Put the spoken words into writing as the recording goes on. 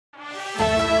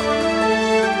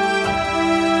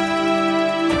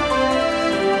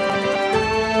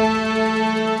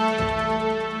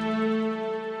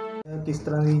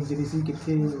ਜਿਹੜੀ ਸੀ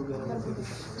ਕਿੱਥੇ ਵਗੈਰਾ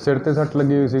सिर ते सੱਟ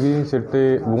ਲੱਗੀ ਹੋਈ ਸੀਗੀ, ਸਿਰ ਤੇ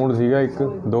ਵੂੰਡ ਸੀਗਾ, ਇੱਕ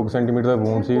 2 ਸੈਂਟੀਮੀਟਰ ਦਾ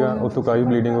ਵੂੰਡ ਸੀਗਾ, ਉੱਥੋਂ ਕਾਫੀ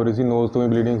ਬਲੀਡਿੰਗ ਹੋ ਰਹੀ ਸੀ, ਨੋਜ਼ ਤੋਂ ਵੀ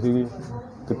ਬਲੀਡਿੰਗ ਸੀਗੀ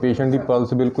ਤੇ ਪੇਸ਼ੈਂਟ ਦੀ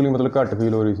ਪਲਸ ਬਿਲਕੁਲ ਹੀ ਮਤਲਬ ਘੱਟ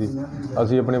ਫੀਲ ਹੋ ਰਹੀ ਸੀ।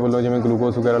 ਅਸੀਂ ਆਪਣੇ ਵੱਲੋਂ ਜਿਵੇਂ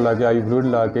ਗਲੂਕੋਜ਼ ਵਗੈਰਾ ਲਾ ਕੇ, ਆਈ ਫਲੂਇਡ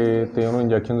ਲਾ ਕੇ ਤੇ ਉਹਨੂੰ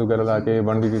ਇੰਜੈਕਸ਼ਨ ਵਗੈਰਾ ਲਾ ਕੇ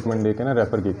ਬਣਦੀ ਟ੍ਰੀਟਮੈਂਟ ਦੇ ਕੇ ਨਾ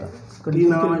ਰੈਫਰ ਕੀਤਾ। ਕੀ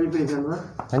ਨਾਮ ਹੈ ਜੀ ਪੇਸ਼ੈਂਟ ਦਾ?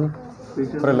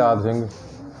 ਹਾਂਜੀ, ਪ੍ਰਹਲਾਦ ਸਿੰਘ।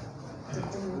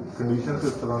 ਕੰਡੀਸ਼ਨ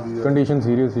ਕਿਸ ਤਰ੍ਹਾਂ ਦੀ ਹੈ? ਕੰਡੀਸ਼ਨ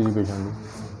ਸੀਰੀਅਸ ਸੀ ਜੀ ਪੇਸ਼ੈਂਟ ਦੀ।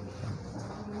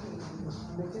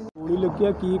 ਗੋਲੀ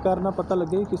ਲੱਗੀ ਕੀ ਕਰਨਾ ਪਤਾ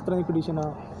ਲੱਗੇ ਕਿਸ ਤਰ੍ਹਾਂ ਦੀ ਕੰਡੀਸ਼ਨ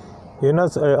ਆ? ਇਹ ਨਾ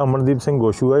ਅਮਨਦੀਪ ਸਿੰਘ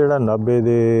ਗੋਸ਼ੂ ਆ, ਜਿਹੜਾ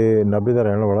ਨਾਭੇ ਦਾ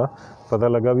ਰਹਿਣ ਵਾਲਾ। ਪਤਾ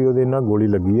ਲੱਗਾ ਵੀ ਉਹਦੇ ਨਾਲ ਗੋਲੀ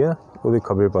ਲੱਗੀ ਆ ਉਹਦੇ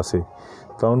ਖੱਬੇ ਪਾਸੇ,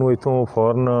 ਤਾਂ ਉਹਨੂੰ ਇੱਥੋਂ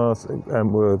ਫੌਰਨ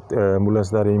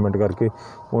ਐਂਬੂਲੈਂਸ ਦਾ ਅਰੇਂਜਮੈਂਟ ਕਰਕੇ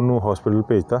ਉਹਨੂੰ ਹਸਪੀਟਲ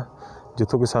ਭੇਜਤਾ,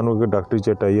 ਜਿੱਥੋਂ ਕਿ ਸਾਨੂੰ ਇੱਕ ਡਾਕਟਰੀ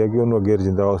ਚਿੱਟ ਆਈ ਹੈ ਕਿ ਉਹਨੂੰ ਅੱਗੇ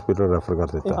ਰਜਿੰਦਰਾ ਹਸਪੀਟਲ ਰੈਫਰ ਕਰ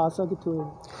ਦਿੱਤਾ। ਹਾਦਸਾ ਕਿੱਥੋਂ ਹੋਇਆ?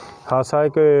 ਹਾਦਸਾ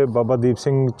ਇੱਕ ਬਾਬਾ ਦੀਪ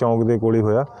ਸਿੰਘ ਚੌਂਕ ਦੇ ਕੋਲ ਹੀ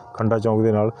ਹੋਇਆ, ਖੰਡਾ ਚੌਂਕ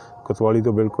ਦੇ ਨਾਲ, ਕੋਤਵਾਲੀ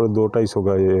ਤੋਂ ਬਿਲਕੁਲ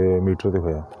 2-250 ਮੀਟਰ 'ਤੇ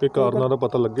ਹੋਇਆ। ਇਹ ਕਾਰਨਾਂ ਦਾ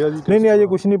ਪਤਾ ਲੱਗਿਆ ਜੀ? ਨਹੀਂ ਅਜੇ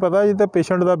ਕੁਝ ਨਹੀਂ ਪਤਾ, ਅਜੇ ਤਾਂ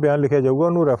ਪੇਸ਼ੈਂਟ ਦਾ ਬਿਆਨ ਲਿਖਿਆ ਜਾਊਗਾ,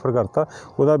 ਉਹਨੂੰ ਰੈਫਰ ਕਰਤਾ,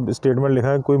 ਉਹਦਾ ਸਟੇਟਮੈਂਟ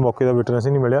ਲਿਖਿਆ, ਕੋਈ ਮੌਕੇ ਦਾ ਵਿਟਨੈਸ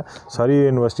ਹੀ ਨਹੀਂ ਮਿਲਿਆ। ਸਾਰੀ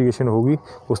ਇਨਵੈਸਟੀਗੇਸ਼ਨ ਹੋਊਗੀ,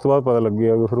 ਉਸ ਤੋਂ ਬਾਅਦ ਪਤਾ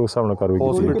ਲੱਗੇਗਾ ਫਿਰ ਉਸ ਹਿਸਾਬ ਨਾਲ ਕਾਰਵਾਈ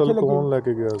ਕੀਤੀ। ਹਸਪੀਟਲ ਕੌਣ ਲੈ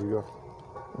ਕੇ ਗਿਆ ਸੀਗਾ?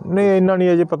 ਨਹੀਂ ਇੰਨਾ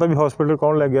ਨਹੀਂ ਅਜੇ ਪਤਾ ਵੀ ਹਸਪੀਟਲ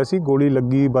ਕੌਣ ਲੈ ਗਿਆ ਸੀ, ਗੋਲੀ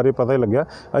ਲੱਗੀ ਬਾਰੇ ਪਤਾ ਹੀ ਲੱਗਿਆ,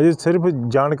 ਅਜੇ ਸਿਰਫ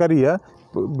ਜਾਣਕਾਰੀ ਆ,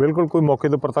 ਬਿਲਕੁਲ ਕੋਈ ਮੌਕੇ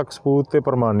ਤੋਂ ਪ੍ਰਤੱਖ ਸਬੂਤ ਤੇ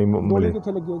ਪ੍ਰਮਾਣ ਨਹੀਂ ਮਿਲੇ। ਗੋਲੀ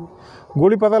ਕਿੱਥੇ ਲੱਗੀ ਹੈ ਜੀ?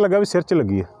 ਗੋਲੀ ਪਤਾ ਲੱਗਾ ਵੀ ਸਿਰ 'ਚ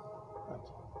ਲੱਗੀ ਹੈ।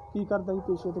 ਕੀ ਕਰਦਾ ਜੀ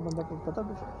ਪੇਸ਼ੇ ਤੇ ਬੰਦਾ, ਪਤਾ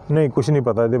ਕੁਛ? ਨਹੀਂ ਕੁਝ ਨਹੀਂ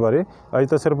ਪਤਾ ਇਹਦੇ ਬਾਰੇ, ਅਜੇ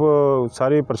ਤਾਂ ਸਿਰਫ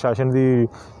ਸਾਰੇ ਪ੍ਰਸ਼ਾਸਨ ਦੀ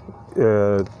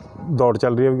ਦੌੜ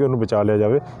ਚੱਲ ਰਹੀ ਹੈ ਕਿ ਉਹਨੂੰ ਬਚਾ ਲਿਆ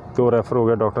ਜਾਵੇ, ਤੇ ਉਹ ਰੈਫਰ ਹੋ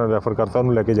ਗਿਆ, ਡਾਕਟਰ ਨੇ ਰੈਫਰ ਕਰਤਾ,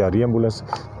 ਉਹਨੂੰ ਲੈ ਕੇ ਜਾ ਰਹੀ ਹੈ ਐਂਬੂਲੈਂਸ।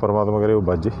 ਪਰਮਾਤਮਾ ਕਰੇ ਉਹ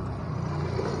ਬਚ ਜੇ।